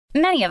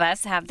Many of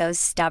us have those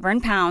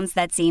stubborn pounds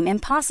that seem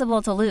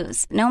impossible to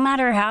lose, no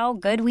matter how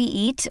good we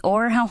eat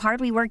or how hard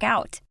we work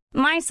out.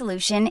 My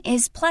solution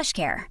is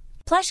PlushCare.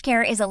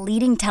 PlushCare is a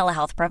leading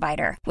telehealth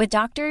provider with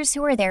doctors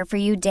who are there for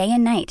you day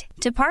and night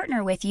to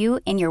partner with you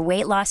in your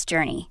weight loss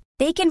journey.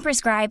 They can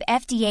prescribe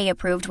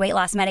FDA-approved weight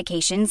loss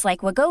medications like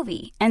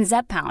Wegovy and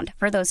Zepbound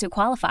for those who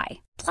qualify.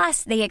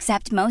 Plus, they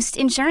accept most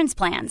insurance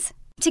plans.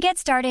 To get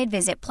started,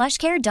 visit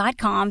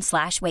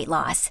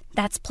plushcare.com/weightloss.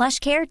 That's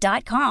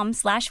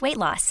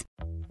plushcare.com/weightloss.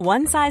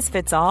 One size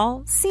fits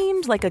all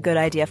seemed like a good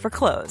idea for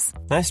clothes.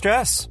 Nice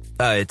dress.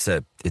 It's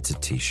a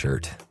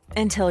t-shirt.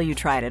 Until you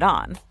tried it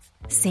on.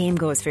 Same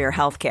goes for your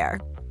healthcare.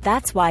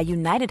 That's why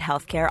United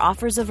Healthcare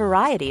offers a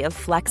variety of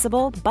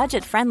flexible,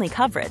 budget-friendly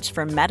coverage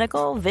for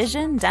medical,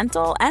 vision,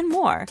 dental, and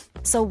more.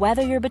 So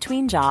whether you're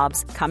between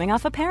jobs, coming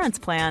off a parent's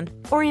plan,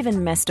 or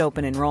even missed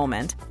open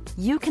enrollment,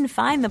 you can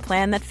find the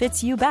plan that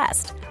fits you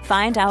best.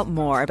 Find out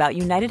more about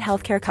United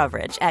Healthcare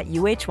coverage at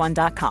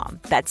uh1.com.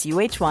 That's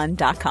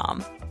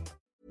uh1.com.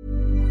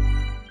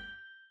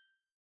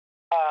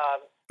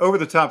 Over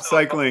the Top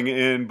Cycling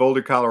in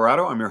Boulder,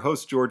 Colorado. I'm your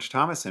host, George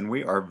Thomas, and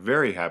we are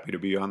very happy to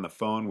be on the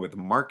phone with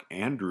Mark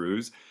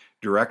Andrews,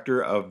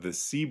 director of the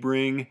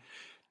Sebring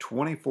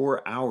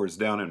 24 Hours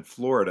down in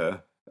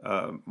Florida.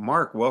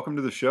 Mark, welcome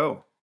to the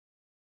show.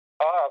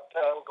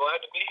 I'm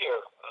glad to be here.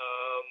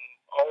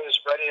 Always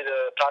ready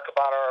to talk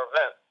about our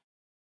event.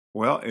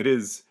 Well, it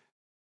is,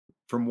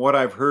 from what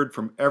I've heard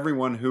from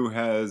everyone who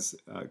has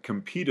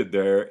competed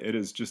there, it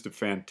is just a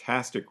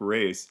fantastic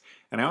race.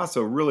 And I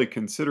also really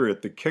consider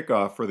it the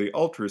kickoff for the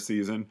ultra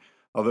season.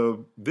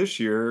 Although this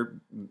year,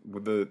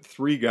 with the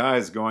three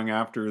guys going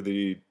after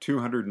the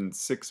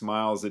 206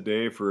 miles a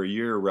day for a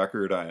year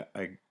record,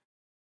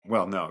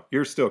 well, no,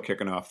 you're still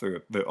kicking off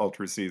the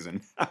ultra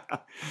season. Yeah.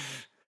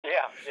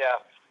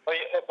 Well,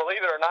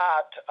 believe it or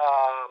not,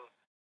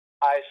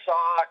 I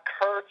saw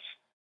Kurt's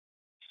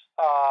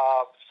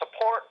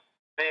support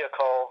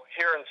vehicle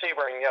here in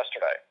Sebring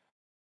yesterday.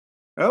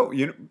 Oh,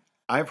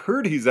 I've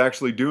heard he's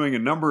actually doing a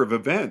number of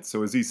events.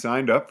 So is he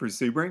signed up for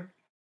Sebring?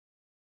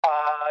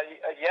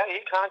 Yeah,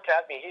 he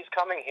contacted me. He's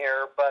coming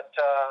here, but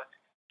I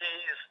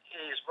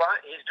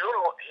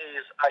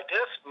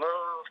just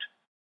moved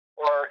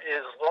or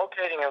is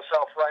locating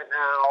himself right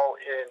now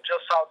in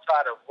just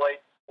outside of Lake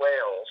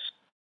Wales,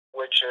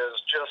 which is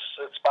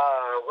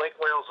Lake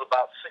Wales is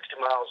about 60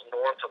 miles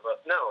north of us.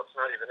 No, it's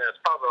not even that. It's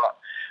probably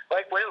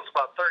Lake Wales is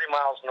about 30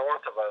 miles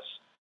north of us.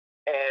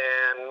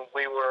 And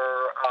we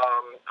were,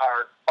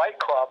 our bike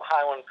club,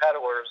 Highland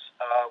Peddlers,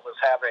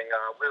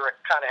 we were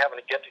kind of having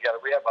a get-together.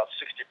 We had about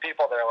 60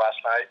 people there last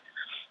night.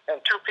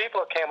 And two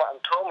people came up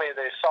and told me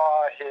they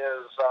saw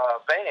his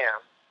van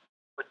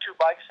with two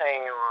bikes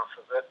hanging off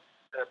of it.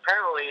 And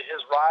apparently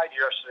his ride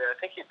yesterday, I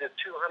think he did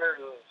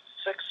 206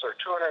 or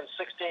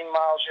 216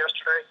 miles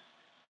yesterday.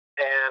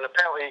 And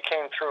apparently he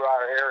came through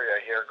our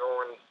area here,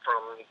 going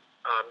from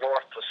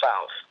north to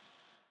south.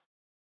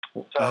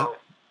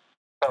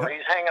 So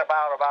he's hanging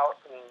about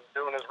and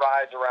doing his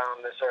rides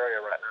around this area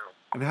right now.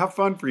 And how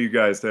fun for you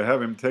guys to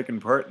have him taking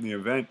part in the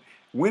event.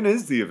 When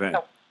is the event?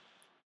 Our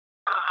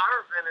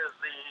event is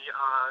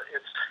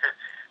it's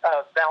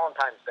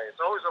Valentine's Day. It's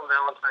always on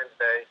Valentine's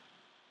Day,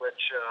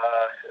 which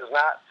is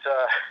not,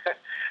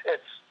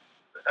 it's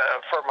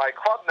for my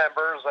club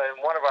members,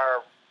 and one of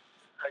our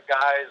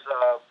guys,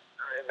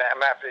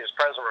 I'm actually his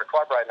president of our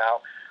club right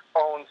now,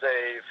 owns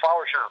a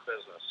flower shop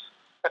business.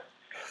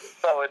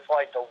 So it's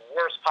like the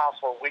worst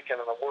possible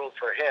weekend in the world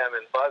for him.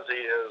 And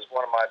Buzzy is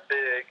one of my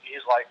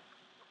he's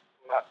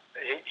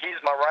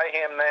my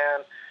right-hand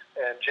man,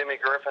 and Jimmy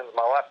Griffin's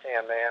my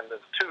left-hand man. The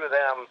two of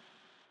them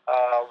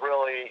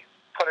really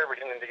put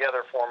everything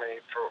together for me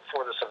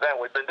for this event.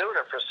 We've been doing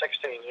it for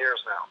 16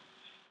 years now.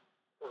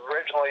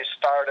 Originally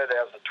started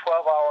as a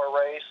 12-hour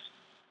race,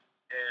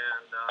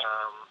 and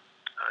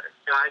a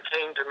guy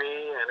came to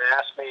me and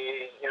asked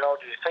me, do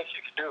you think you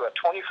could do a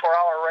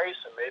 24-hour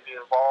race and maybe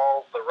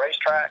involve the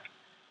racetrack?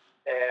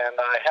 And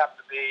I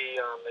happened to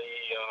be on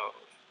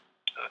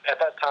at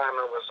that time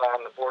I was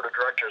on the board of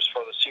directors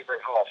for the Sebring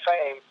Hall of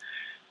Fame,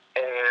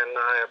 and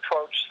I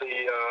approached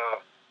the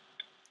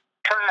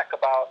track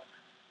about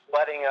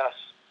letting us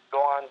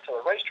go on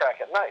to the racetrack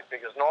at night,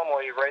 because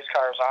normally race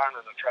cars aren't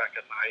on the track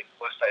at night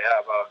unless they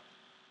have a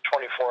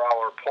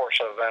 24-hour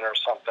Porsche event or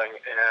something.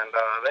 And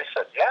they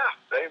said, yeah.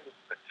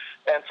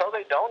 And so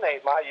they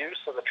donate my use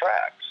of the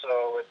track.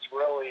 So it's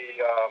really,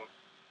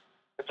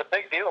 it's a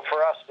big deal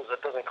for us because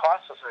it doesn't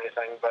cost us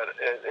anything, but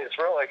it's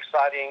really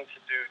exciting to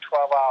do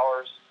 12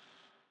 hours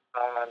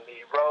on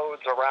the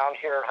roads around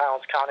here in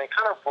Highlands County,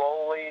 kind of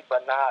rolly,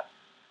 but not,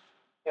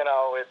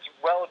 it's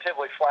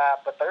relatively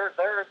flat, but there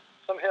are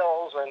some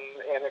hills,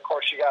 and of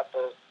course you got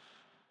the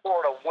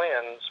Florida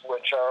winds,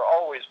 which are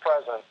always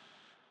present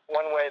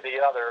one way or the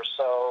other.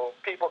 So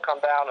people come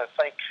down and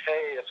think,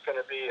 hey, it's going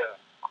to be a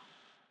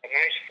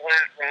nice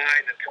flat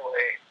ride, until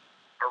they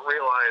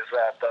realize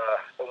that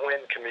the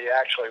wind can be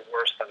actually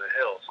worse than the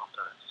hill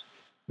sometimes.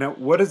 Now,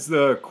 what is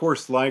the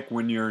course like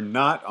when you're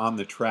not on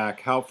the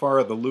track? How far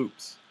are the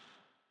loops?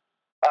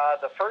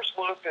 The first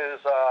loop is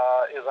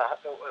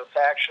it's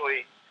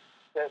actually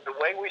the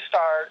way we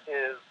start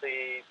is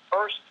the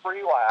first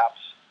 3 laps.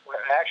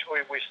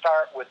 Actually, we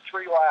start with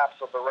 3 laps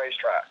of the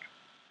racetrack.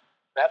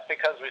 That's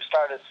because we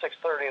start at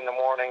 6:30 in the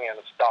morning and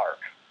it's dark.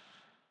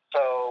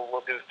 So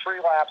we'll do 3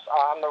 laps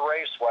on the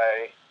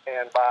raceway,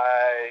 and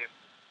by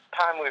the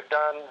time we've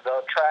done,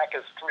 the track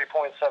is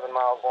 3.7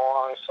 miles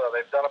long, so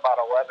they've done about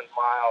 11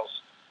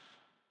 miles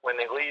when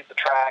they leave the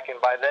track,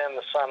 and by then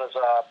the sun is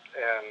up,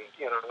 and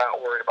not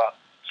worried about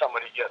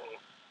somebody getting,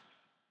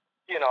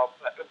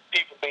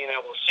 people being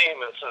able to see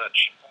them and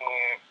such.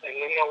 And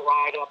then they'll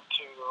ride up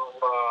to,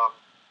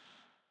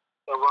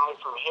 they'll ride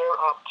from here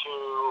up to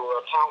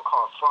a town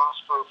called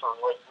Frostproof on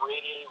Lake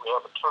Reedy. We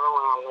have a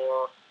turnaround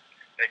there.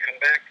 They come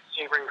back to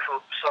Sebring.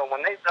 So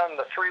when they've done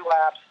the 3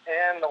 laps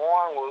and the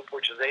long loop,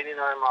 which is 89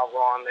 miles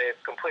long, they've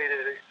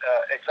completed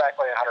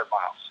exactly 100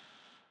 miles.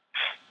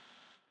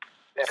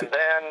 And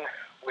then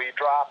we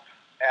drop,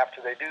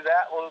 after they do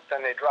that loop,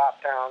 then they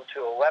drop down to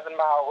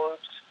 11-mile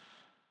loops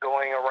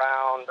going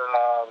around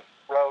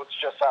roads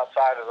just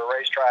outside of the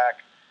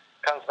racetrack.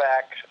 Comes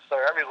back, so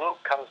every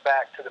loop comes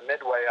back to the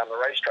midway on the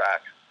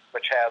racetrack,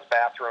 which has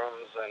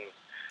bathrooms and,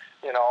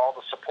 all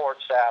the support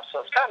staff. So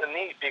it's kind of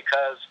neat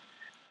because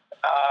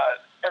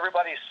every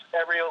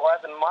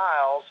 11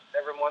 miles,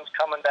 everyone's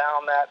coming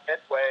down that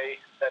midway,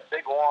 that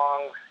big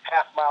long,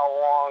 half-mile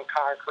long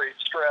concrete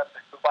strip.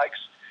 The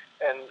bikes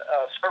and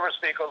service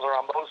vehicles are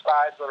on both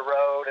sides of the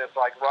road. It's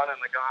like running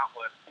the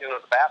gauntlet.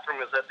 The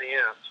bathroom is at the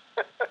end.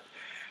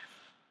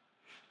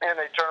 And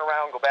they turn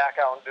around, go back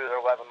out and do their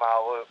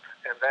 11-mile loop.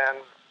 And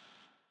then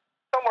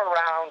somewhere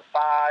around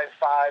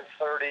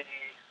 5:30,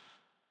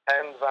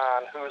 depends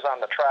on who's on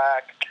the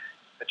track.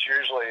 It's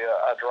usually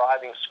a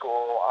driving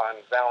school on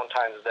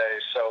Valentine's Day,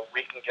 so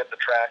we can get the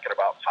track at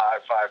about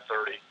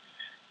 5:30.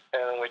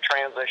 And then we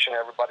transition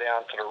everybody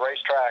onto the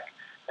racetrack,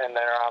 and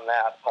they're on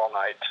that all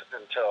night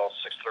until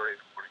 6:30 in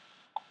the morning.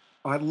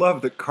 I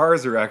love that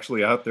cars are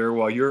actually out there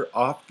while you're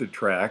off the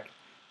track,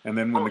 and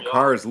then when the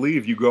cars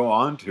leave, you go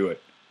onto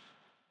it.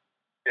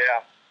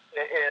 Yeah,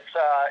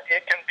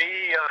 it can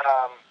be.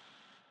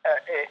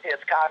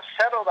 It's got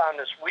settled on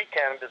this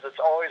weekend because it's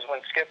always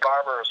when Skip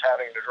Barber is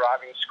having the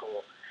driving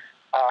school.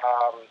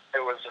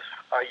 It was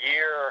a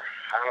year,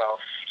 I don't know,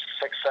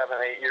 6, 7,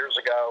 8 years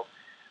ago.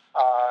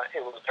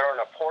 It was during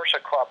a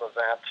Porsche Club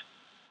event.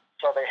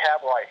 So they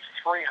had like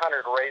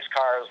 300 race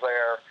cars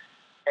there,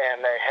 and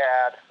they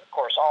had, of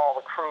course, all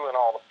the crew and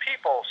all the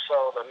people.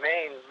 So the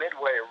main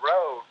midway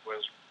road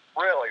was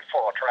really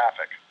full of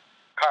traffic.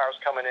 Cars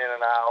coming in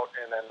and out,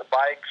 and then the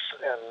bikes,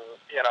 and,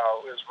 it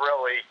was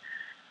really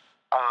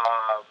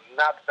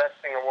not the best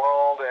thing in the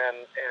world.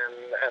 And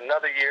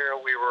another year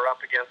we were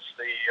up against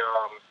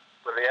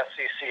with the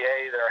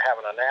SCCA. They're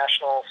having a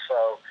national,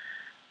 so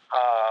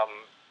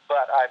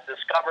but I've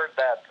discovered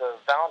that the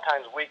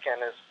Valentine's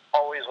weekend is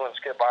always when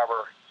Skip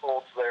Barber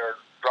holds their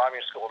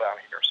driving school down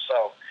here.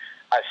 So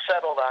I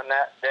settled on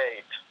that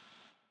date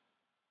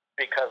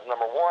because,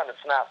 number one,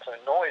 it's not so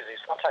noisy.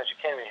 Sometimes you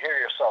can't even hear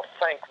yourself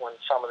think when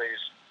some of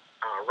these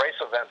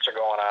race events are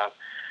going on.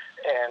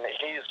 And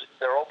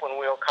they're open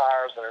wheel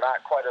cars, and they're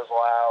not quite as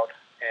loud.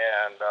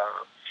 And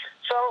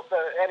so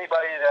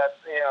anybody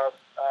that,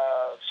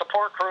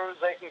 support crews,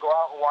 they can go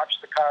out and watch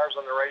the cars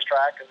on the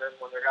racetrack, and then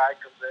when their guy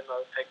comes in,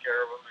 they'll take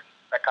care of them and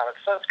that kind of.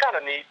 So it's kind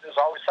of neat. There's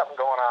always something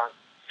going on.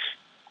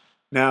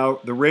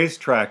 Now, the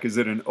racetrack, is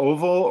it an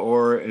oval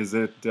or is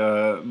it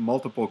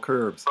multiple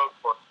curves? Road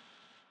course.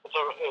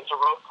 It's a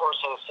road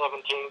course of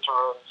 17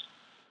 turns,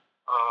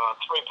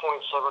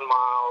 3.7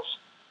 miles.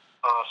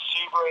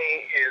 Sebring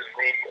is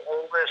the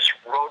oldest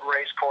road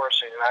race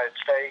course in the United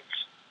States.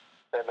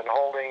 They've been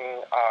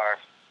holding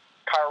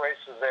car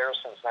races there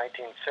since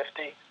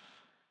 1950.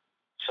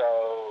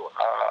 So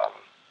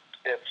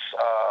it's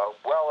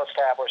well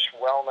established,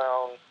 well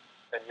known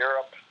in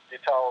Europe. You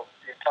tell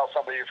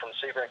somebody you're from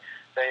Sebring,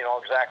 they know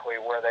exactly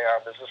where they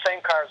are. There's the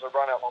same cars that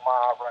run at Le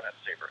Mans run at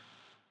Sebring.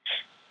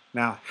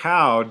 Now,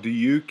 how do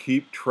you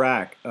keep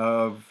track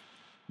of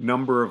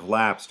number of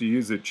laps? Do you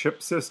use a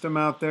chip system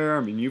out there?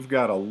 I mean, you've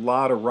got a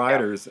lot of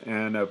riders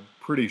and a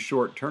pretty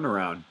short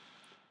turnaround.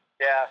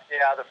 Yeah.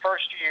 The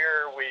first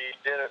year we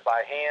did it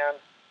by hand,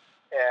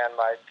 and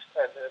my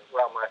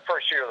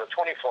first year of the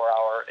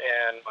 24-hour,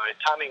 and my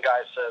timing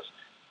guy says,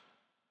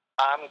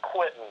 "I'm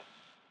quitting.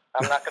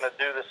 I'm not going to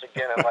do this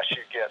again unless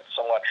you get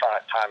some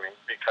electronic timing,"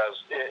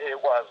 because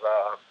it was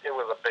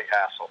a big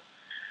hassle.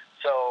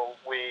 So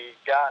we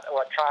got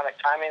electronic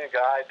timing. The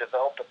guy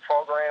developed a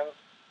program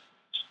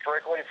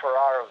strictly for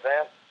our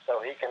event, so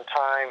he can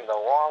time the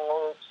long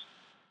loops,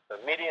 the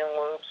medium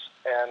loops,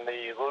 and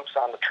the loops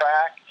on the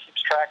track.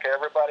 Keeps track of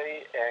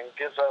everybody and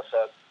gives us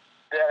a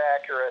dead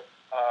accurate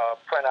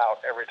printout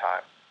every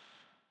time.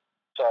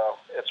 So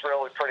it's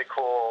really pretty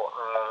cool.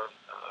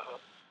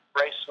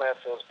 Ray Smith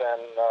has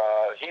been,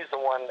 he's the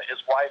one,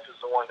 his wife is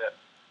the one that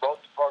wrote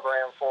the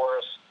program for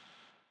us,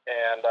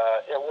 and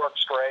it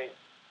works great.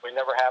 We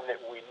never have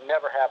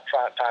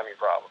timing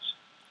problems.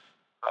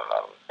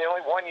 The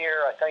only one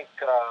year, I think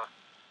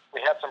we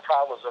had some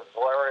problems with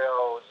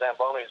Valerio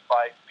Zamboni's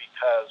bike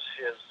because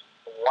his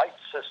light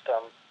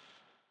system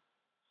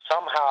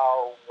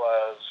somehow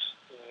was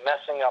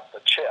messing up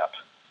the chip.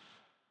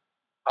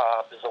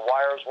 Because the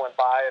wires went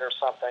by it or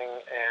something,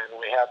 and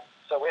we had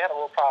a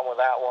little problem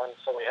with that one,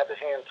 so we had to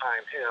hand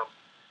time him.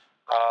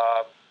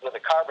 With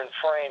a carbon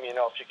frame,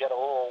 if you get a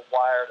little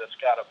wire that's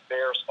got a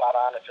bare spot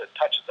on, if it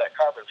touches that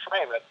carbon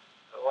frame, it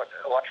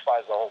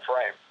electrifies the whole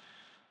frame.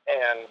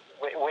 And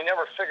we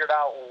never figured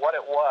out what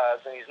it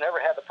was, and he's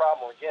never had the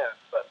problem again.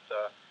 But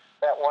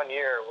that 1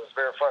 year was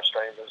very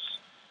frustrating. Because,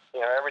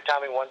 every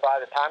time he went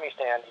by the timing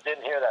stand, he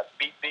didn't hear that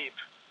beep beep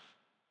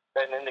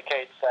that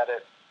indicates that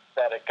it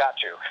got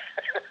you.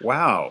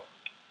 Wow.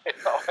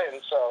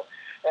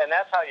 And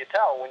that's how you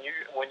tell when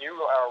you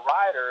are a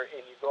rider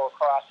and you go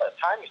across that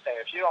timing stand.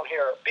 If you don't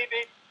hear a beep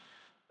beep,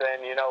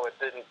 then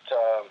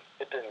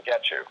it didn't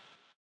get you.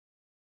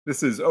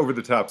 This is Over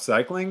the Top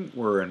Cycling.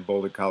 We're in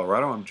Boulder,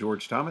 Colorado. I'm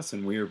George Thomas,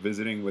 and we are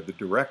visiting with the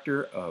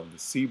director of the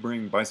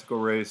Sebring Bicycle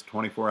Race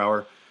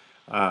 24-hour,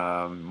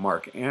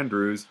 Mark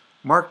Andrews.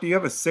 Mark, do you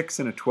have a 6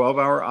 and a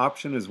 12-hour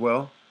option as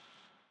well?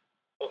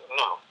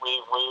 No,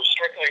 we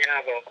strictly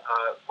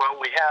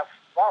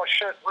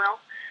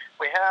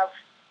have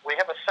we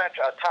have a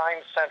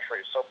time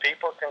century, so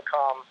people can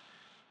come,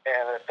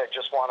 and if they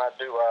just want to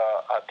do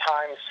a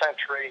time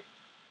century,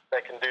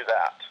 they can do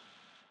that.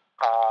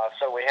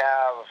 So we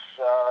have,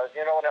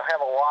 we don't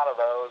have a lot of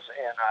those,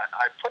 and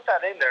I put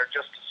that in there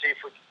just to see if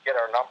we can get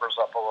our numbers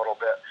up a little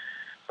bit.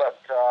 But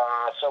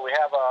so we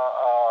have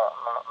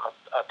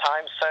a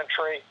time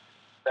century,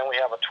 then we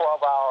have a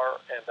 12-hour,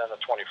 and then a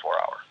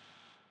 24-hour.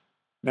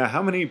 Now,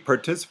 how many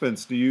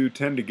participants do you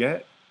tend to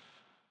get?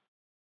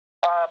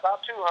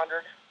 About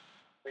 200.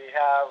 We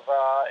have,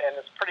 and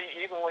it's pretty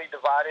evenly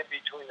divided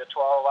between the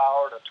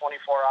 12-hour and the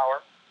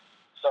 24-hour.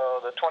 So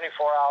the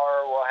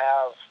 24-hour will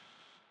have,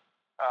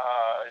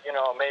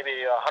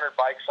 maybe 100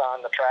 bikes on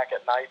the track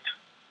at night.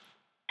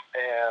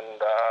 And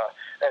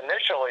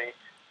initially,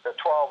 the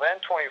 12 and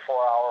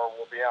 24-hour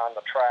will be on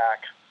the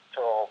track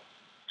till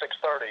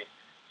 6:30.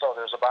 So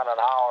there's about an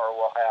hour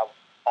we'll have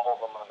all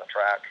of them on the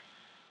track.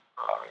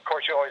 Of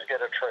course, you always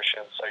get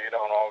attrition, so you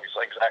don't always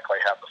exactly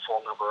have the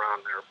full number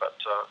on there. But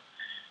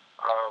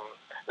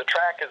the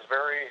track is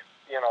very,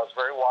 it's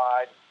very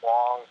wide,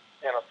 long,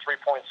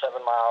 3.7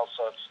 miles,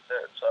 so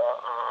it's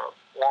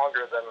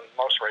longer than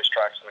most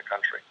racetracks in the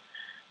country.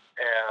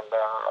 And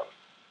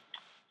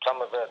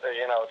some of it,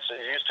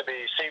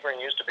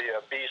 Sebring used to be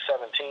a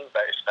B-17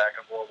 base back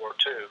in World War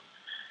II.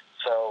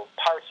 So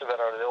parts of it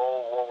are the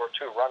old World War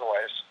II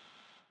runways.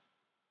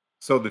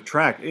 So the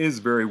track is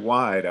very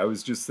wide. I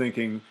was just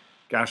thinking,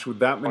 gosh, with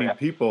that many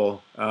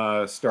people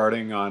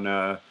starting on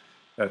a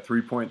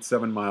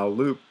 3.7-mile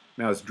loop,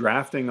 now is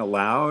drafting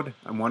allowed?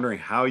 I'm wondering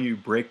how you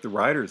break the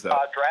riders up.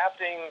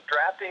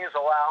 Drafting is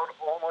allowed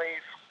only,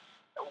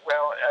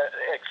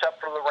 except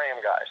for the Ram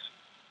guys.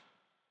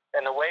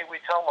 And the way we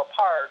tell them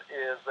apart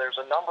is there's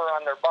a number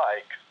on their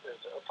bike.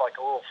 It's like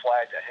a little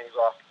flag that hangs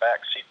off the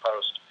back seat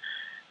post.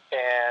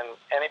 And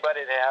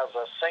anybody that has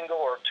a single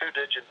or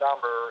two-digit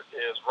number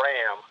is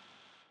Ram.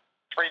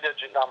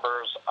 Three-digit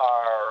numbers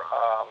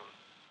are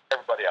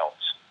everybody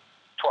else,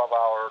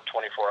 12-hour,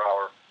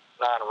 24-hour,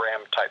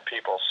 non-Ram type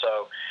people.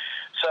 So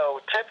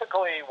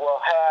typically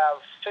we'll have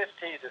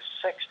 50 to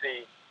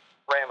 60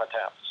 Ram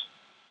attempts.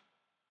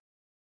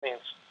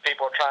 Means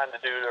people are trying to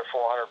do their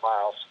 400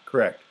 miles.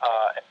 Correct.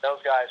 And those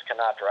guys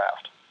cannot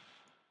draft.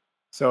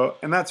 So,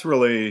 and that's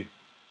really,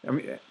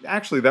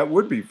 actually that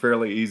would be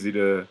fairly easy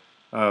to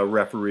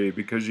referee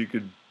because you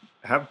could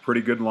have a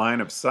pretty good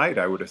line of sight,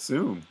 I would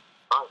assume.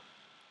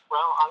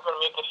 Well, I'm going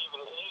to make it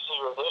even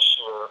easier this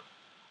year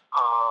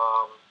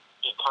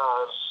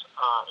because,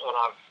 and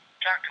I've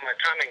talked to my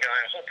timing guy,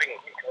 I'm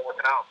hoping he can work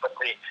it out, but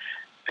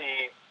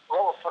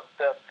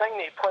the thing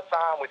that he puts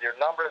on with your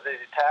number that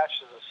he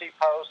attaches to the seat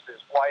post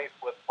is white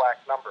with black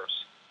numbers.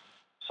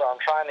 So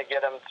I'm trying to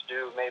get him to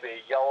do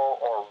maybe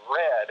yellow or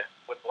red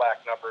with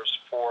black numbers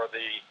for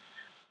the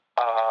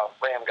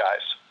Ram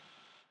guys.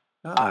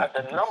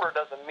 The number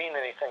doesn't mean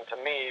anything to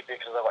me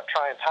because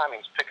electronic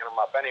timing's picking them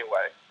up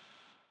anyway.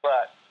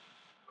 But,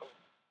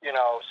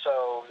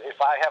 so if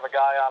I have a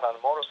guy out on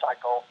a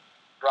motorcycle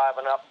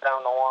driving up and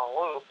down the long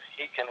loop,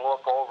 he can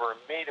look over and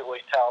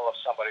immediately tell if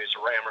somebody's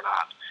a Ram or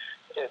not.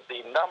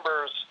 The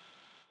numbers,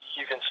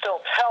 you can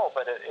still tell,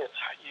 but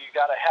you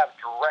got to have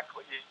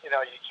directly, you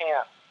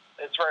can't,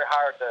 it's very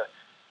hard to,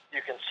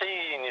 you can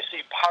see and you see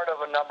part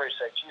of a number, you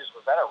say, geez,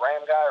 was that a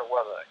Ram guy or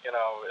was it?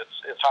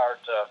 It's hard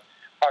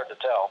to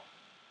tell.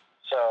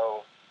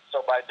 So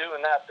by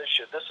doing that this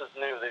year, this is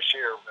new this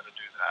year, we're going to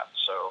do that.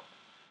 So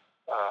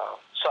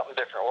something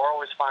different. We're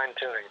always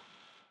fine-tuning.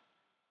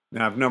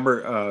 Now,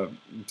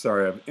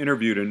 I've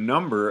interviewed a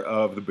number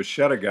of the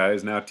Bachetta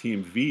guys, now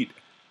Team Veet,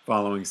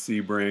 following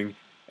Sebring,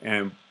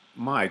 and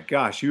my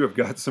gosh, you have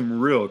got some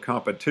real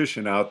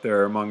competition out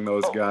there among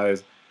those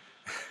guys.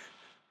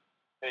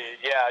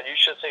 Yeah, you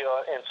should see,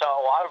 and so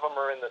a lot of them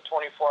are in the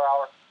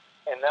 24-hour,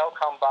 and they'll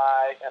come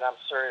by, and I'm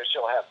serious,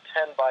 you'll have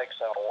 10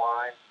 bikes on a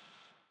line,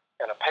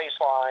 and a pace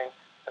line,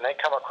 and they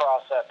come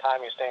across that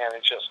timing stand,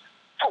 it's just,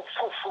 poof,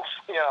 poof, poof,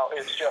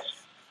 it's just,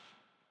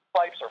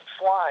 pipes are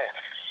flying.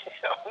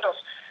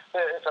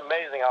 It's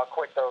amazing how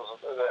quick they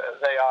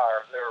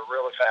are. They're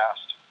really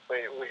fast.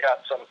 We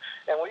got some,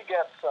 and we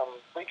get some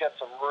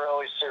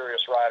really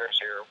serious riders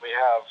here. We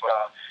have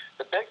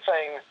the big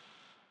thing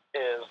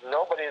is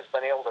nobody's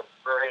been able to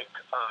break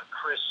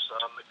Chris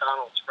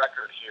McDonald's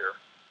record here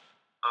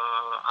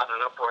on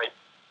an upright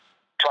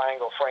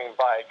triangle frame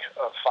bike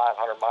of 500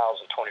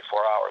 miles in 24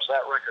 hours.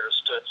 That record has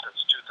stood since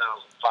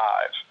 2005.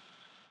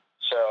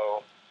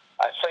 So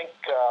I think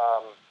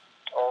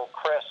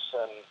Chris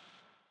and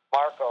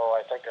Marco,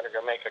 I think, are going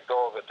to make a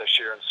go of it this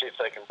year and see if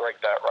they can break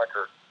that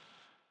record.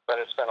 But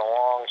it's been a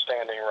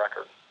long-standing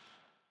record.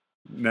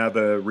 Now,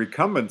 the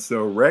recumbents,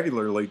 though,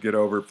 regularly get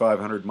over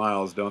 500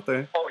 miles, don't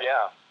they? Oh,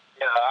 yeah.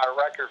 Yeah, our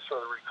record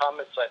for the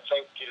recumbents, I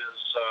think,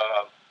 is,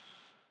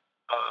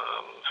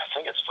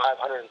 it's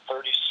 536,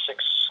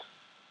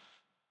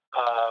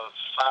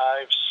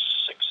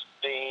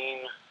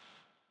 516.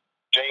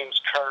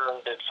 James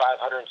Kern did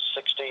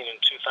 516 in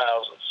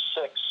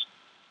 2006.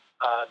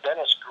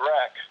 Dennis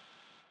Grech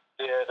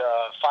did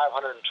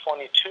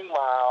 522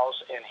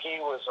 miles, and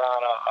he was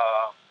on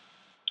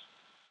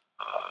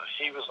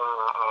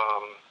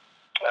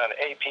an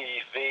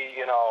APV,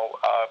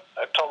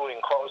 a totally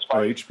enclosed bike.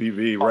 Oh,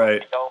 HPV,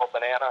 right? Yellow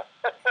banana,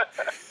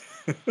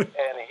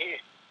 and he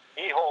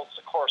holds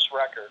the course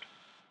record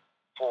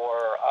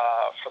for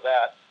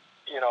that,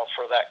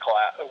 for that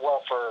class.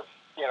 Well,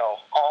 he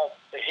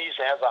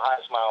has the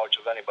highest mileage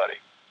of anybody.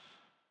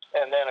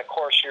 And then, of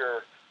course,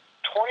 your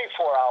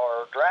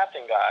 24-hour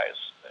drafting guys.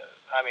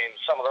 I mean,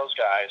 some of those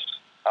guys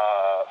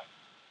are,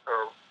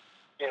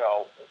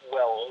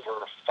 well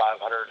over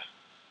 500.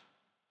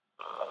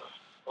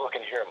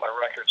 Looking here at my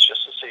records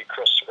just to see,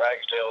 Chris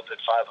Ragsdale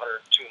did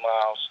 502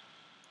 miles.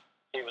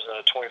 He was in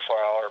a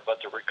 24-hour,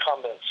 but the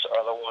recumbents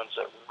are the ones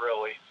that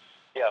really,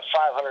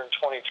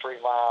 523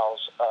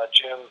 miles.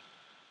 Jim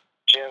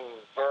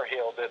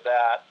Verheul did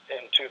that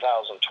in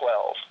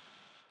 2012.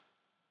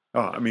 Oh,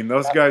 I mean,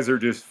 those guys are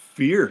just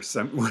fierce.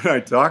 When I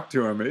talk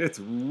to them, it's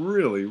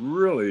really,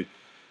 really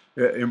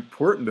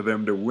important to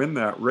them to win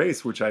that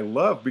race, which I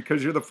love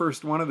because you're the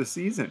first one of the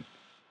season.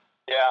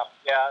 Yeah,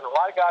 and a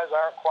lot of guys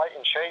aren't quite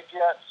in shape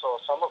yet, so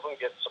some of them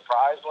get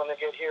surprised when they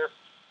get here.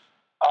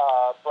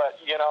 But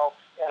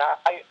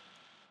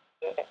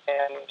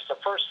and it's the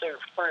first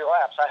three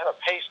laps, I have a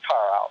pace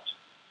car out,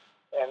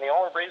 and the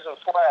only reason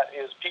for that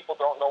is people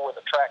don't know where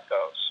the track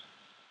goes.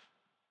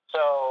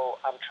 So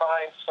I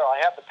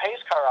have the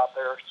pace car out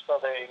there so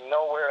they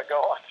know where to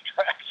go on the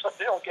track, so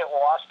they don't get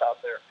lost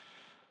out there.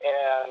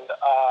 And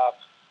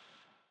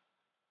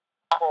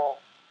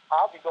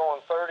I'll be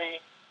going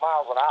 30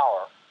 miles an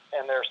hour,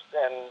 and they're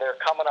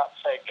coming up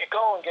saying, "Get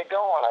going, get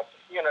going!"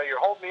 You're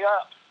holding me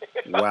up.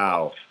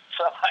 Wow.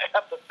 So I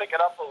have to pick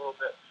it up a little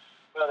bit,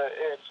 but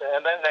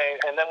and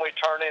then we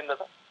turn into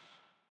the.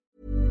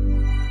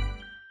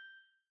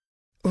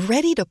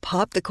 Ready to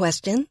pop the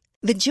question?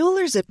 The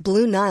jewelers at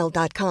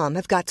BlueNile.com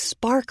have got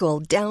sparkle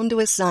down to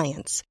a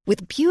science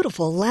with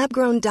beautiful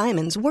lab-grown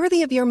diamonds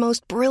worthy of your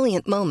most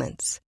brilliant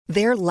moments.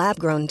 Their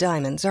lab-grown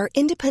diamonds are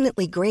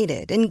independently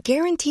graded and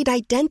guaranteed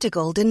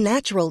identical to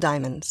natural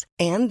diamonds,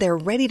 and they're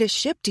ready to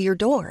ship to your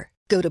door.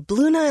 Go to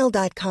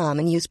BlueNile.com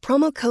and use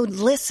promo code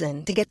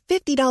LISTEN to get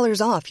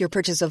 $50 off your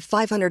purchase of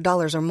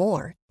 $500 or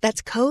more.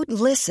 That's code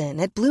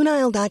LISTEN at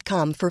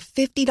BlueNile.com for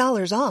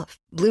 $50 off.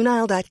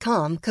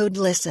 BlueNile.com, code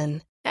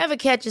LISTEN. Ever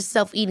catch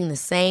yourself eating the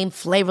same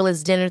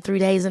flavorless dinner 3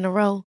 days in a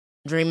row?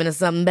 Dreaming of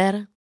something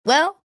better?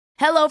 Well,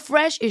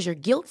 HelloFresh is your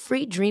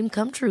guilt-free dream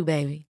come true,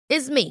 baby.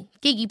 It's me,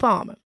 Keke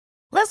Palmer.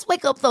 Let's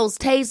wake up those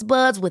taste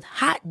buds with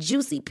hot,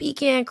 juicy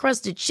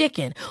pecan-crusted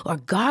chicken or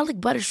garlic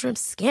butter shrimp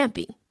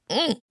scampi.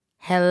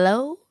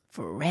 Hello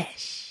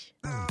Fresh.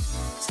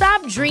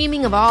 Stop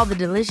dreaming of all the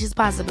delicious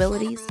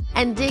possibilities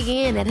and dig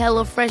in at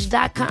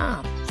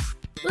HelloFresh.com.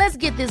 Let's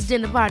get this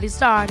dinner party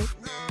started.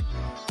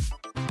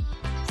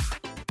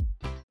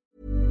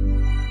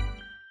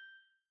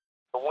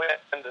 The wind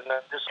and this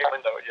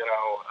window,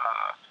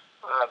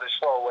 they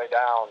slow way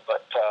down,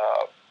 but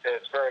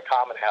it's very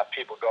common to have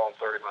people going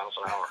 30 miles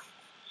an hour.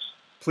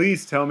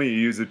 Please tell me you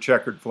use a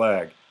checkered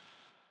flag.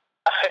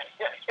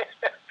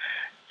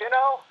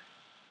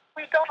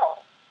 We don't.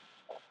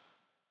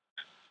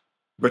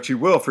 But you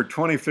will for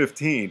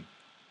 2015.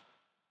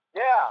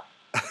 Yeah.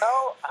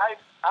 I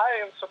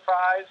am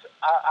surprised.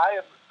 I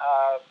am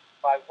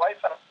my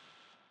wife and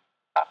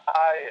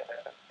I,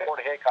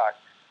 Fort Haycock,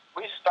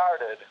 we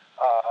started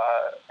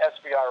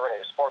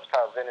SVRA, Sports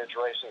Car Vintage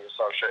Racing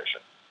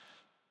Association,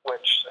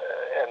 which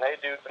and they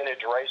do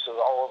vintage races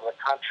all over the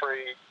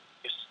country.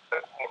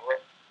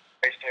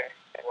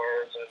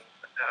 And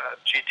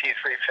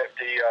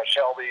GT350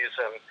 Shelbys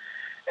and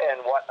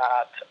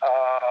whatnot,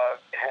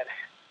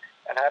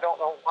 and I don't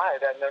know why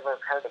that never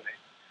occurred to me.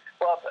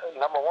 Well,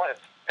 number one,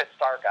 it's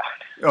dark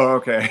out. Oh,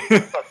 okay.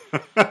 The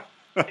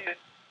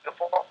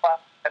 4 or 5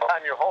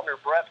 time you're holding your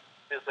breath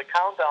is the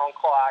countdown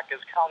clock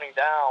is counting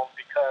down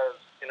because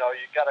you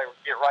got to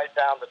get right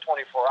down to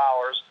 24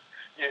 hours.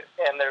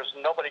 and there's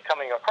nobody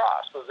coming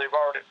across because they've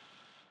already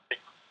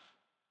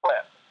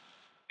quit.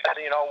 And,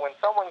 when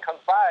someone comes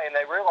by and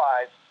they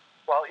realize,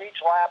 well,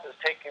 each lap is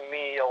taking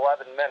me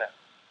 11 minutes.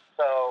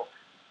 So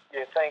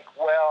you think,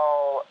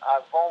 well,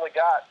 I've only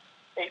got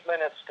 8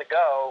 minutes to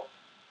go,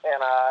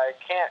 and I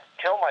can't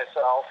kill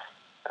myself.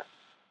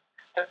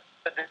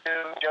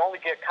 You only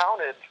get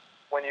counted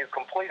when you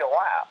complete a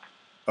lap.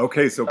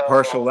 Okay, so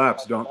partial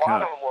laps don't count. A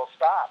lot of them will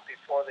stop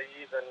before they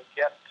even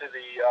get to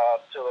the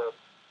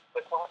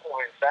clock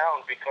lines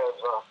down because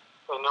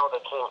they know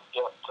they can't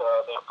get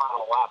their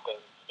final lap in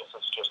because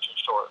it's just too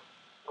short.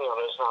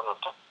 There's not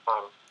enough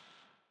time.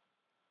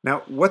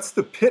 Now, what's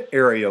the pit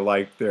area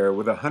like there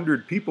with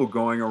 100 people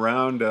going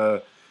around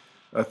a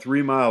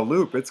 3-mile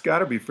loop? It's got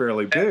to be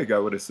fairly big, I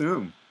would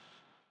assume.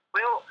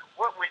 Well,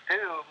 what we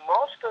do,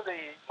 most of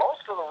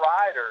the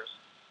riders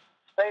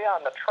stay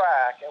on the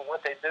track, and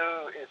what they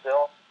do is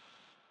they'll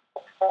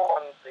pull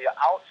on the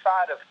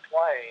outside of the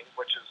lane,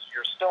 which is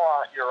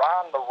you're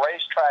on the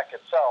racetrack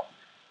itself.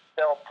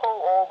 They'll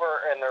pull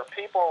over, and their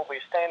people will be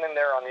standing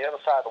there on the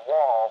other side of the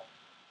wall,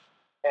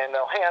 and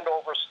they'll hand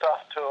over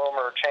stuff to them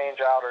or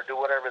change out or do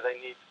whatever they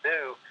need to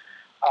do.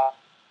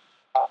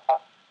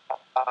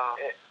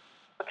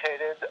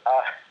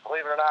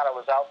 Believe it or not, I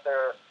was out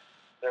there.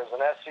 There's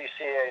an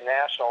SCCA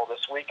National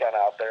this weekend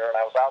out there, and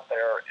I was out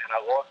there, and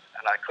I looked,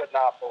 and I could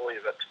not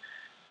believe it.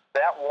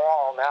 That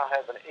wall now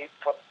has an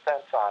 8-foot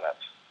fence on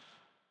it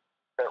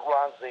that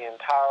runs the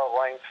entire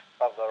length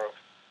of the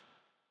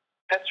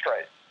pit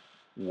straight.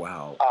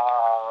 Wow.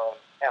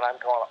 And I'm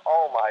going,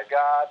 oh, my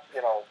God,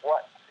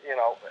 what? Then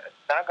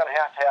I'm going to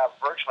have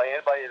virtually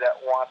anybody that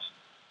wants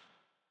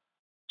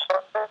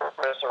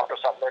service or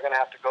something. They're going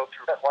to have to go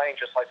through that lane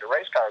just like the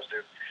race cars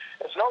do.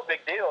 It's no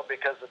big deal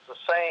because it's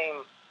the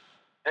same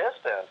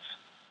distance,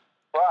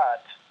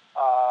 but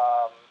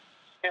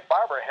Skip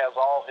Barber has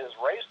all his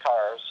race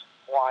cars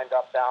lined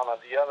up down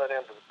on the other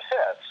end of the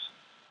pits,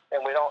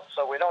 and we don't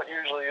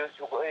usually use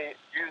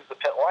the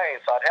pit lane,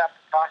 so I'd have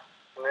to talk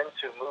him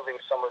into moving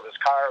some of his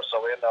cars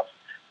so we end up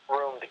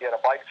room to get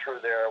a bike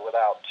through there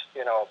without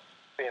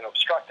being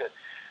obstructed.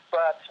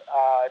 But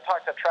I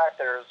talked to track.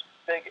 There's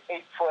big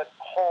 8-foot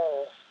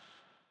holes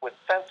with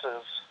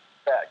fences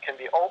that can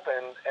be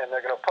opened, and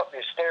they're going to put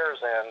these stairs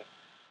in.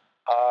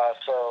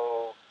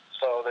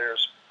 So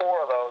there's 4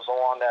 of those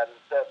along that.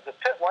 The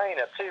pit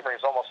lane at Sebring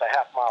is almost a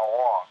half-mile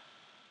long.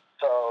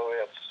 So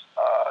it's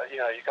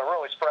you can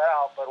really spread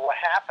out. But what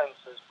happens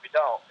is we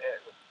don't.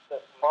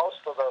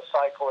 Most of the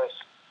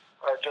cyclists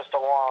are just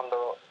along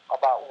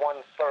about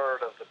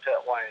 1/3 of the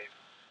pit lane.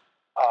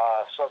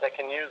 So they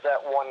can use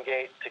that one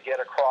gate to get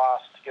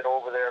across, to get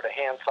over there, to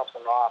hand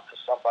something off to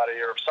somebody,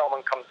 or if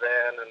someone comes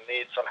in and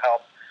needs some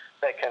help,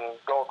 they can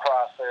go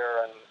across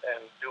there and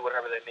do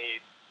whatever they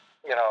need.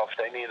 If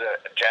they need a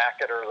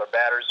jacket or their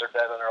batteries are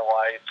dead in their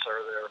lights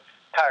or their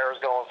tires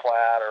going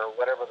flat or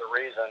whatever the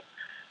reason,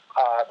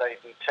 they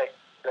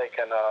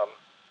can.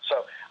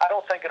 So I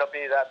don't think it'll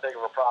be that big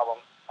of a problem.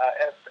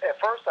 At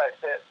first I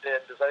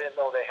did because I didn't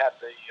know they have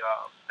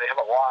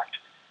a locked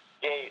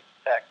gate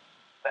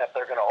that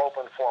they're going to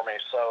open for me,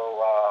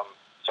 so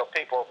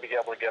people will be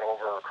able to get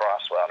over and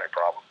across without any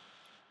problem.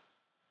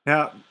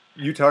 Now,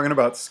 you talking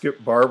about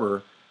Skip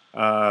Barber.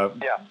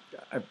 Yeah.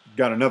 I've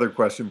got another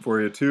question for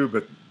you too,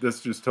 but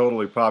this just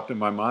totally popped in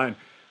my mind.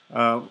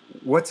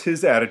 What's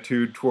his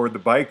attitude toward the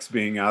bikes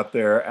being out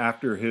there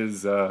after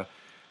his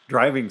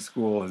driving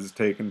school has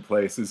taken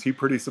place? Is he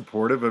pretty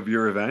supportive of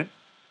your event?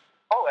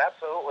 Oh,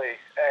 absolutely.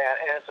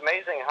 And it's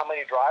amazing how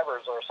many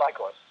drivers are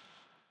cyclists,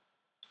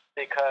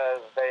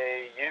 because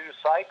they use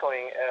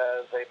cycling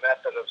as a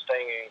method of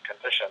staying in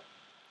condition.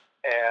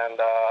 And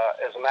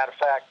as a matter of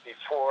fact,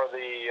 before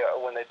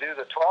when they do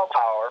the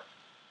 12-hour,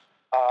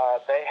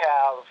 they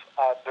have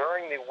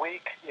during the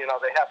week,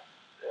 they have.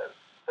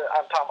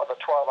 I'm talking about the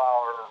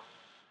 12-hour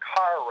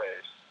car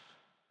race,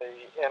 the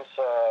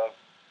IMSA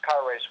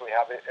car race we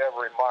have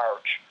every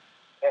March,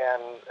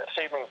 and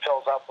Sebring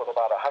fills up with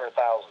about 100,000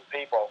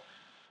 people.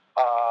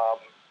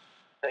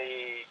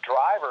 The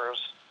drivers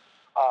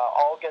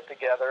all get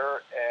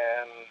together,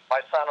 and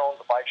my son owns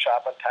a bike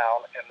shop in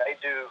town, and they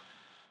do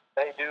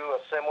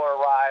a similar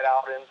ride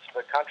out into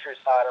the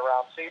countryside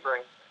around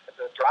Sebring.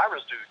 The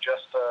drivers do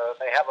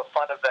they have a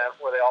fun event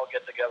where they all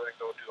get together and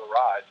go do a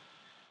ride.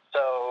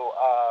 So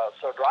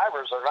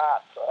drivers are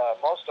not.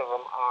 Most of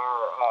them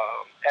are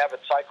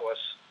avid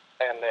cyclists,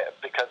 and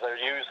because they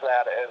use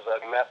that as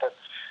a method.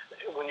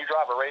 When you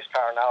drive a race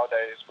car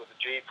nowadays with the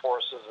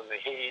G-forces and the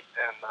heat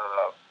and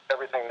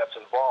everything that's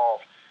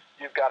involved,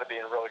 you've got to be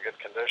in really good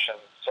condition.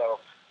 So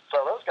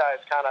those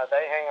guys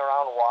they hang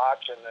around and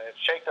watch and they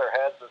shake their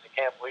heads as they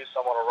can't believe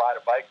someone will ride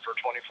a bike for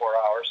 24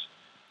 hours.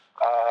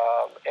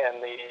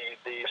 And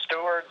the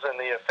stewards and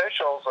the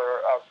officials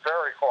are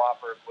very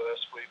cooperative with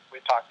us. We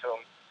talk to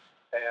them,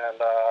 and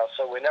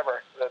so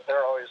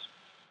they're always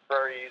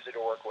very easy to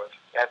work with.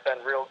 Have been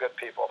real good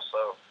people,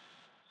 so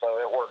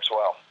it works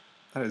well.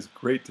 That is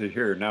great to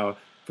hear. Now,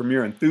 from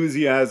your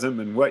enthusiasm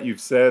and what you've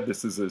said,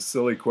 this is a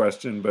silly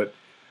question, but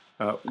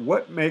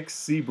What makes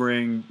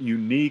Sebring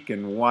unique,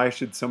 and why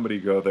should somebody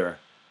go there?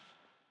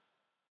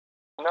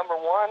 Number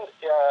one,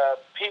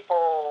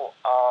 people,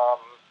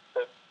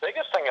 the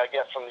biggest thing I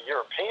get from the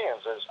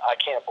Europeans is, I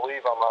can't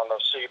believe I'm on the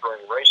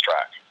Sebring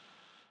racetrack.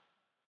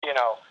 You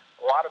know,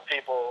 a lot of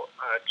people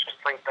just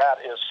think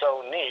that is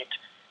so neat,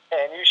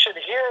 and you should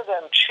hear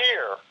them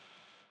cheer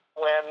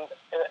when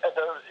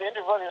the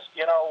individuals,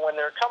 you know, when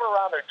they're coming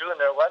around, they're doing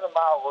their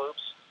 11-mile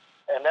loops,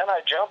 and then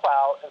I jump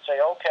out and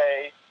say,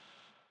 okay,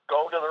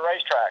 go to the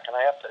racetrack, and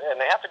they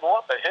have to go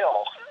up a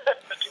hill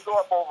to go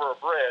up over a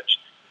bridge,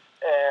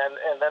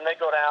 and then they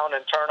go down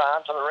and turn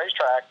on to the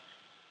racetrack,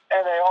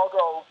 and they all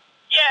go,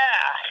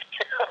 yeah.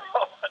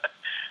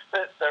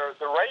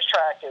 The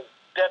racetrack is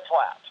dead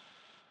flat.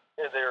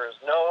 There is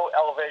no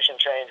elevation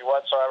change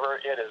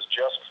whatsoever. It is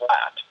just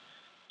flat.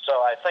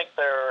 So I think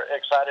they're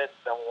excited.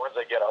 And once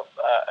they get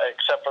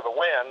except for the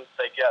wind,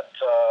 they get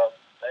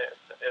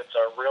it's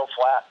a real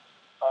flat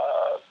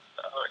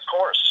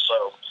course.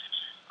 So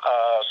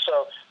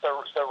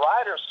the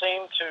riders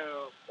seem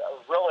to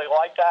really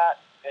like that,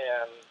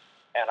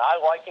 and I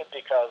like it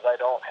because I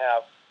don't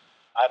have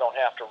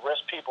to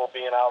risk people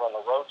being out on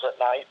the roads at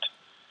night.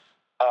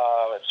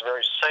 It's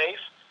very safe.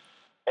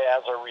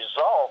 As a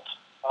result,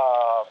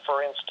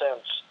 for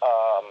instance,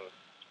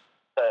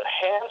 the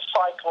hand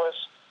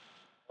cyclist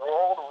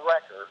world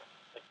record,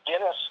 the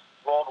Guinness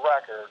World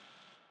Record,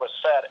 was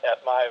set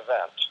at my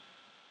event.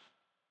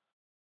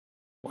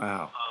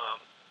 Wow.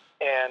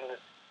 And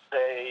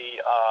they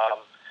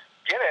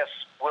Guinness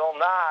will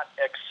not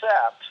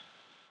accept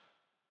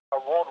a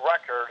world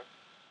record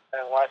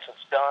unless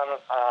it's done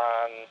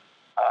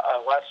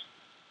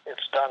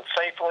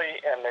safely,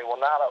 and they will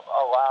not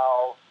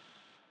allow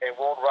a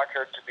world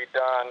record to be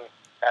done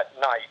at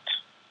night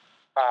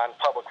on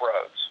public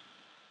roads.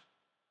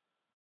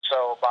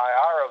 So by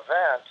our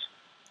event,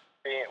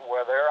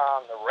 where they're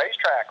on the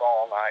racetrack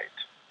all night,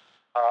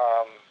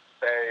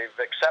 they've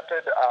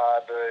accepted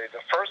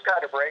the first guy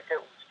to break it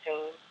was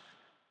Keane.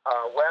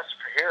 Wes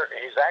here,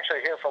 he's actually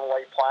here from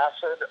Lake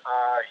Placid.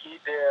 He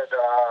did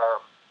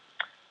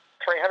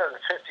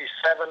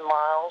 357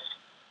 miles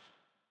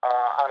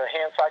on a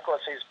hand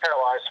cyclist. He's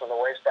paralyzed from the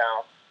waist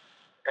down.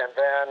 And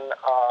then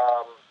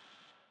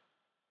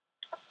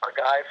a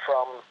guy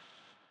from,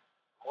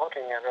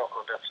 looking at,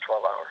 that's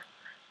 12 hours.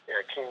 Yeah,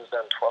 Keane's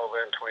done 12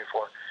 and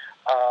 24.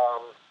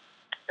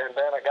 And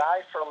then a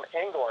guy from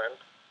England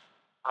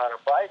on a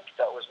bike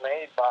that was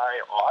made by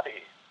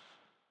Audi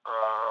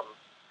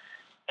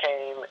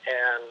came,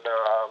 and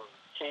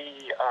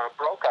he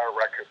broke our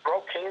record,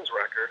 broke Keane's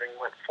record, and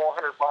went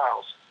 400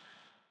 miles.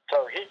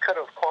 So he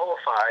could have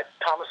qualified.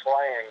 Thomas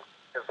Lang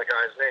is the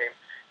guy's name.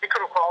 He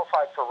could have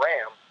qualified for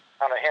RAM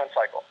on a hand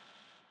cycle.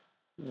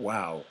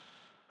 Wow.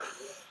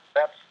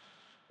 That's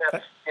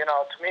you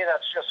know, to me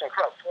that's just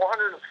incredible.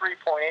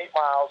 403.8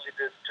 miles he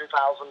did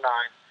 2009.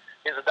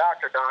 He's a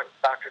doctor,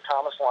 Dr.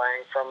 Thomas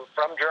Lang from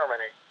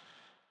Germany.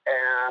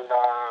 And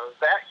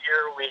that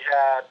year we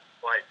had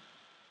like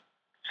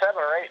 7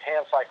 or 8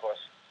 hand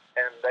cyclists,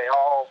 and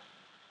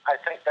I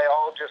think they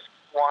all just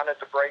wanted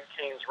to break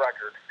Keane's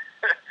record.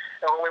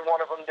 And only one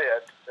of them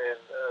did,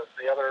 and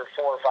the other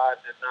 4 or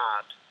 5 did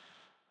not.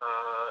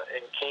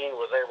 And Keane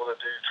was able to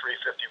do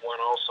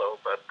 351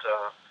 also, but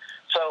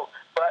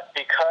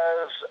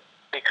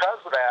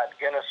because of that,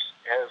 Guinness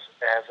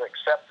has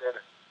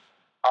accepted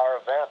our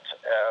event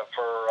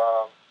for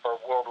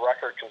world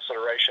record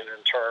consideration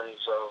in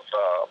terms of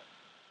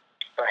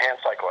the hand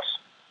cyclists.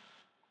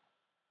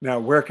 Now,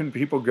 where can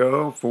people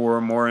go for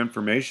more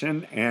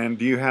information? And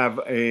do you have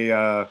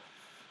a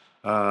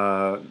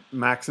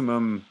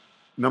maximum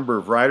number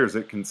of riders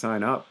that can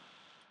sign up?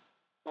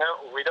 No,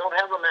 we don't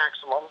have a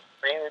maximum,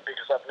 mainly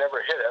because I've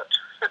never hit it.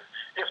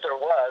 If there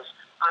was,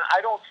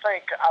 I don't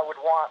think I would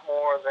want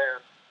more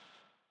than,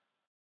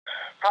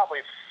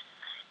 probably,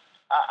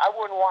 I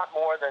wouldn't want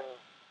more than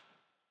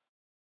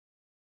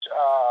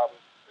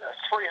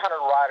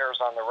 300 riders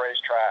on the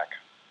racetrack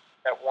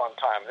at one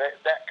time.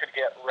 That could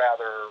get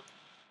rather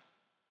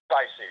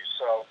dicey.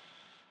 So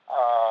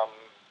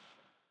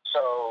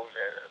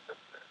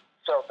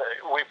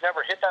we've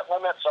never hit that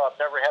limit, so I've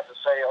never had to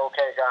say,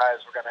 okay,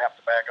 guys, we're going to have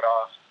to back it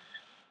off.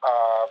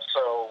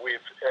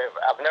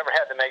 I've never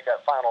had to make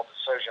that final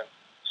decision.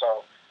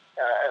 So,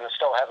 and I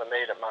still haven't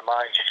made it in my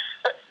mind yet.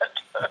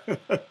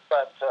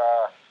 But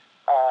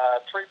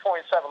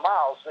 3.7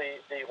 miles,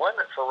 the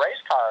limit for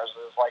race cars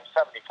is like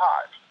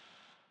 75.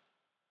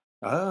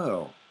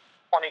 Oh.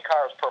 20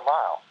 cars per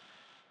mile.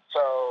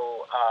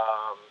 So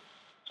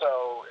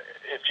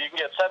if you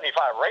can get 75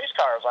 race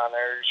cars on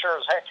there, you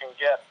sure as heck can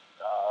get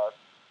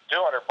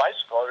 200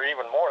 bicycles, or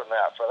even more than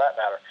that, for that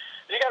matter.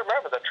 You got to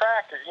remember, the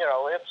track, you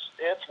know, it's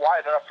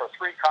wide enough for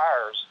 3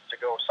 cars to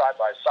go side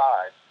by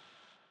side.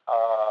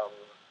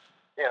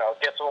 You know,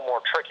 it gets a little more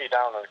tricky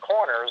down in the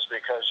corners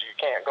because you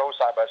can't go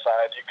side by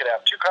side. You could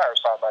have 2 cars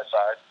side by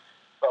side,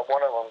 but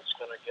one of them's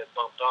going to get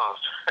bumped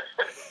off.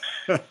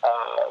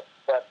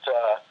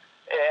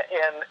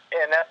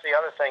 And that's the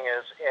other thing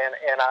is, and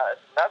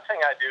another thing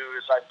I do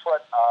is I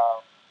put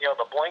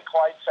the blink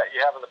lights that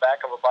you have in the back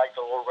of a bike,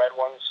 the little red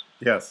ones.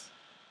 Yes.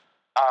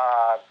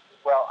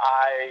 Well,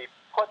 I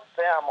put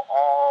them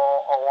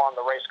all along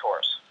the race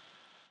course.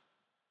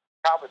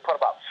 Probably put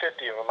about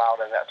 50 of them out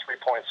in that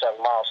 3.7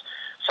 miles,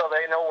 so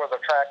they know where the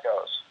track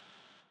goes.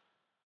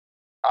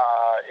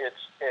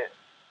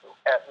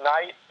 At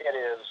night, it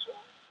is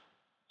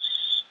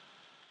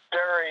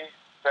very,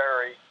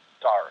 very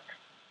dark.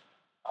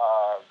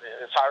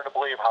 It's hard to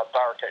believe how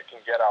dark it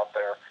can get out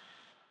there.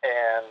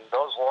 And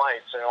those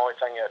lights are the only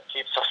thing that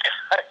keeps those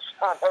guys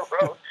on the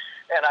road.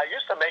 And I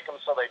used to make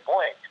them so they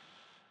blink.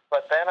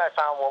 But then I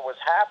found what was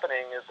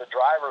happening is the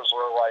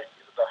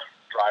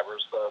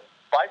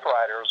bike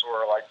riders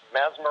were like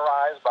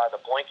mesmerized by the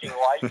blinking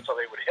lights, so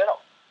they would hit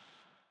them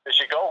as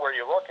you go where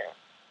you're looking.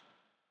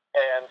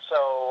 And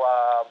so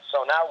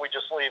now we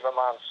just leave them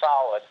on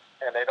solid,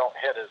 and they don't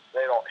hit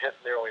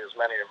nearly as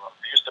many of them.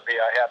 It used to be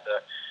I had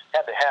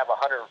to have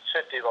 150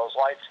 of those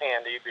lights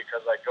handy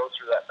because I go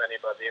through that many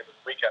by the end of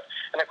the weekend.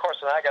 And of course,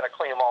 then I got to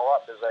clean them all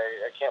up, because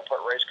I can't put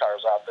race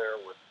cars out there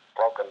with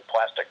broken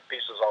plastic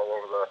pieces all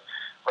over the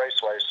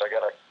raceway, so I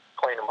got to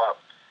clean them up.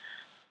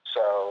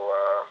 So,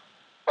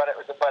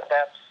 but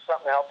that's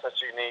something else that's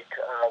unique.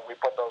 We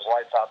put those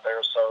lights out there,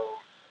 so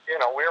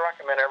we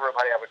recommend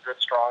everybody have a good,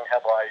 strong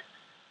headlight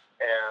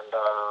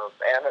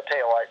and a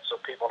tail light so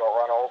people don't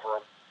run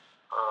over them,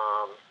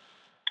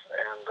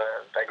 and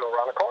they go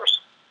around the course.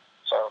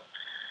 So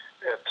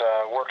it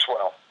works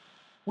well.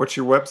 What's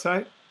your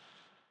website?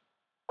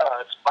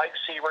 It's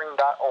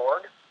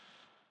bikesebring.org.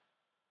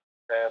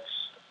 It's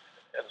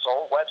an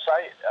old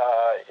website.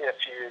 If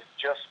you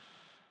just,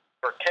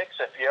 for kicks,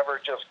 if you ever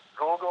just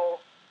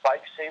Google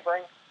Bike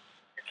Sebring,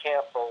 you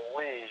can't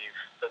believe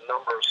the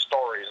number of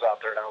stories out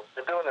there now. I've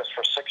been doing this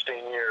for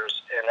 16 years,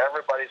 and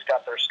everybody's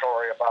got their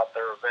story about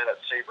their event at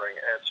Sebring.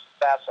 And it's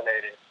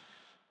fascinating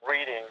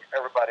reading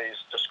everybody's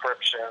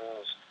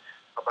descriptions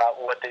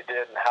about what they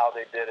did and how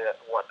they did it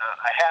and whatnot.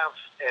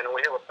 And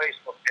we have a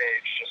Facebook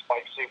page, just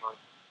Bike Sebring,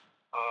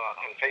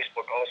 on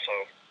Facebook also.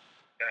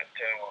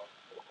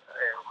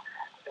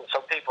 And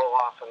so people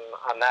often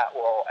on that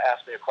will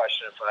ask me a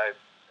question.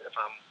 If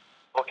I'm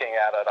looking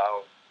at it,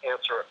 I'll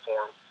answer it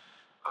for them.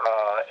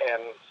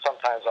 And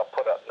sometimes I'll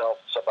put up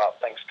notes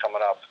about things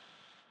coming up.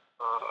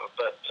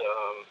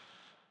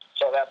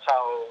 So that's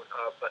how,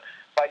 but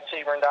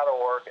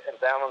bikesebring.org, and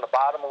down on the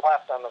bottom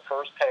left on the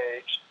first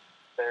page,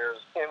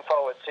 there's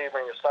info at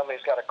Sebring if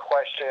somebody's got a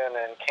question,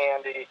 and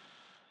Candy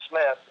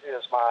Smith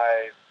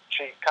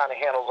she kind of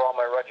handles all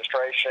my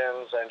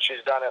registrations, and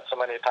she's done it so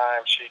many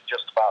times, she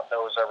just about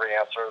knows every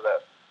answer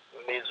that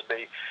needs to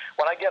be.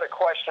 When I get a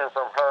question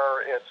from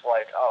her, it's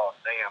like, oh,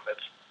 damn,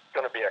 it's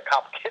going to be a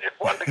complicated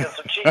one, because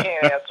if she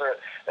can't answer it,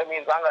 that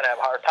means I'm going to have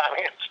a hard time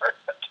answering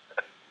it.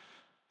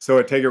 So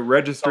I take it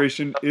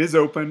registration is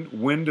open.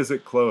 When does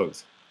it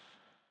close?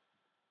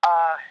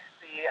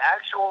 The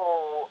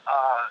actual,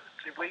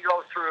 we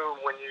go through,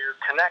 when you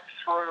connect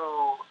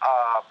through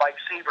Bike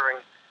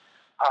Sebring,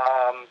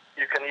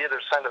 you can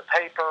either send a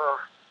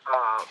paper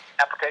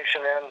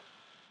application in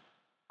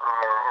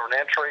or an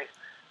entry,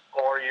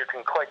 or you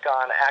can click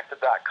on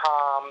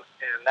active.com,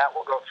 and that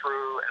will go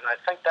through, and I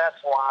think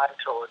that's live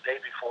till the day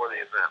before the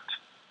event,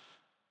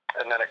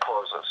 and then it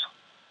closes.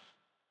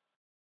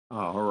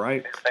 All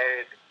right. If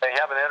they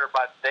haven't entered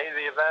by the day of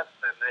the event,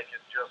 then they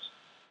can just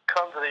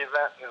come to the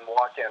event and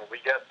walk in. We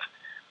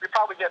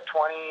probably get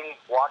 20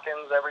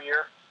 walk-ins every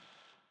year,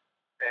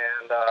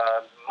 and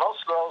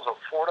most of those are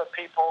Florida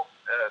people.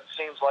 It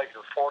seems like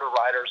the Florida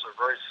riders are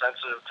very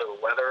sensitive to the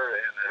weather,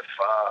 and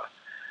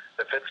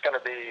if it's going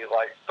to be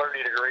like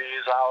 30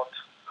 degrees out,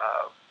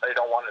 they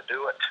don't want to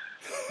do it.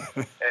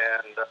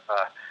 And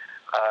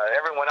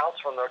everyone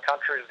else from their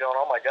country is going,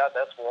 oh my God,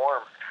 that's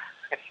warm.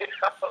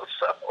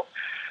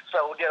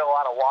 So we'll get a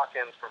lot of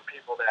walk-ins from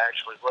people that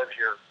actually live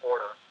here in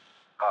Florida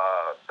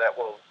that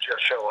will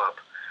just show up.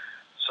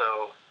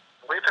 So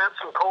we've had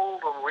some cold,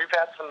 and we've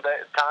had some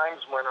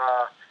times when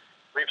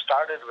we've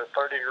started with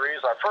 30 degrees.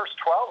 Our first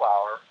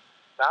 12-hour,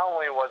 not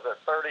only was it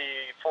 30,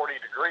 40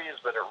 degrees,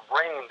 but it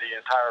rained the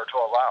entire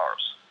 12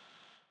 hours.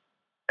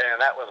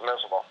 And that was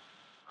miserable.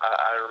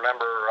 I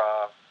remember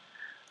a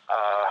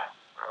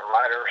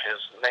rider,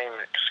 his name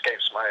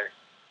escapes my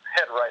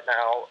head right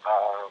now.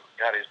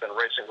 God, he's been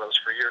racing with us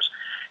for years.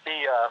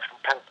 He's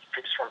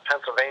from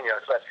Pennsylvania.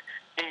 But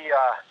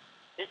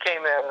he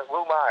came in,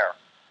 Lou Meyer.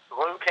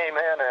 Lou came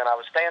in, and I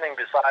was standing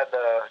beside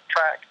the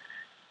track,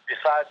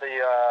 beside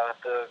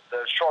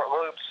the short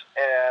loops,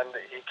 and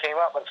he came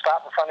up and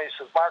stopped in front of me. He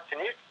says, Mark, can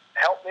you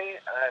help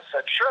me? And I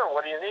said, sure,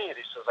 what do you need?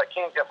 He says, I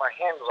can't get my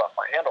hands off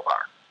my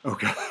handlebar.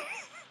 Okay.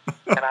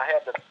 And I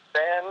had to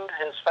bend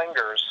his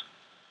fingers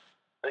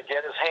to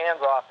get his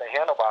hands off the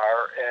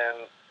handlebar,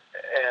 and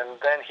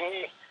then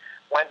he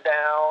went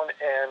down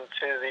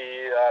into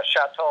the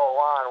Chateau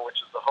Alon, which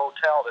is the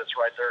hotel that's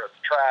right there at the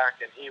track,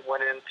 and he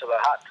went into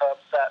the hot tub,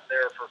 sat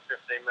there for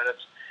 15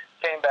 minutes,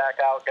 came back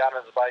out, got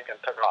on his bike,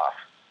 and took off.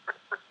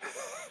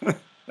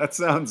 That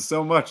sounds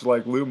so much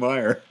like Lou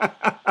Meyer.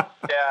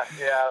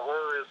 Yeah,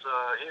 Lou is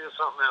he was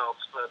something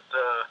else, but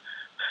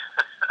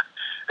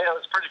it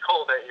was pretty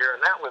that year,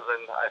 and that was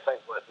in, I think,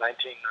 1999.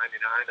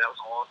 That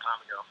was a long time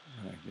ago.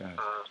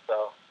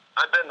 So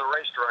I've been the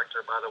race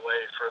director, by the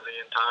way, for the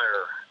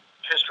entire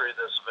history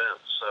of this event.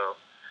 So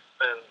it's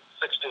been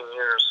 16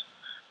 years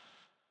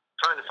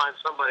trying to find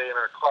somebody in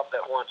our club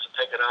that wants to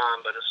take it on,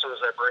 but as soon as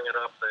I bring it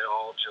up, they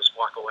all just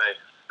walk away.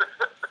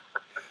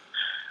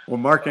 Well,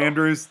 Mark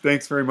Andrews,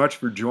 thanks very much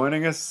for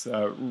joining us.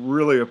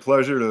 Really a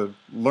pleasure to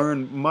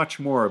learn much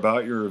more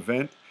about your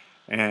event.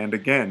 And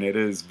again, it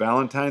is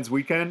Valentine's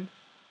weekend.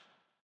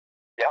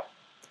 Yep.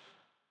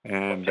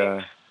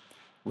 And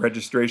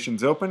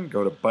registration's open.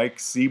 Go to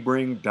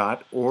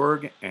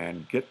bikesebring.org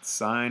and get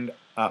signed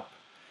up.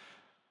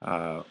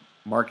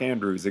 Mark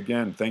Andrews,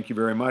 again, thank you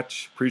very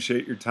much.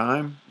 Appreciate your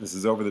time. This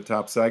is Over the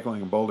Top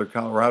Cycling in Boulder,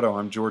 Colorado.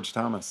 I'm George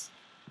Thomas.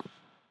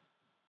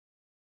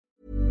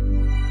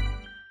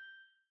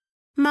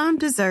 Mom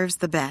deserves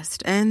the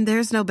best, and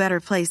there's no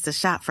better place to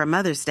shop for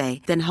Mother's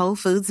Day than Whole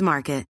Foods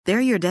Market. They're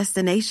your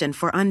destination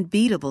for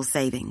unbeatable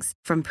savings,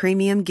 from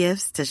premium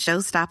gifts to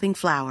show-stopping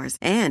flowers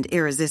and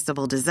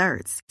irresistible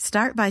desserts.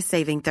 Start by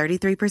saving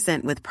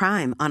 33% with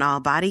Prime on all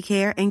body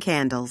care and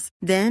candles.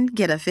 Then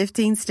get a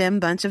 15-stem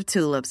bunch of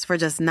tulips for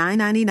just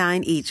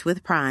 $9.99 each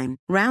with Prime.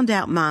 Round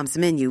out Mom's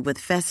menu with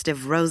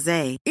festive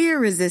rosé,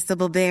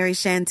 irresistible berry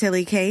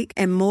chantilly cake,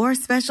 and more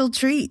special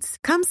treats.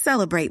 Come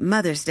celebrate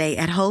Mother's Day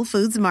at Whole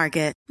Foods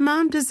Market.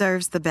 Mom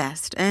deserves the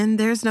best, and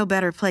there's no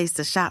better place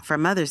to shop for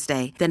Mother's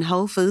Day than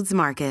Whole Foods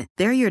Market.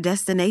 They're your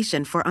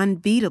destination for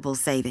unbeatable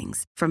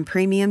savings, from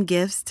premium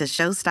gifts to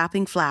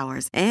show-stopping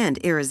flowers and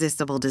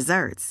irresistible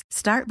desserts.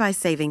 Start by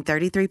saving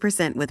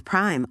 33% with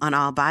Prime on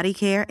all body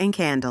care and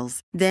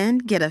candles. Then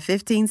get a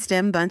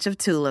 15-stem bunch of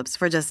tulips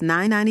for just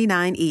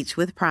 $9.99 each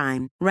with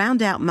Prime.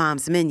 Round out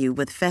Mom's menu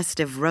with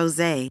festive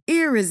rosé,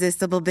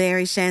 irresistible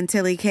berry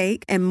chantilly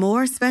cake, and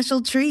more special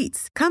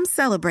treats. Come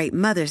celebrate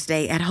Mother's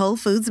Day at Whole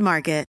Foods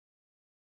Market.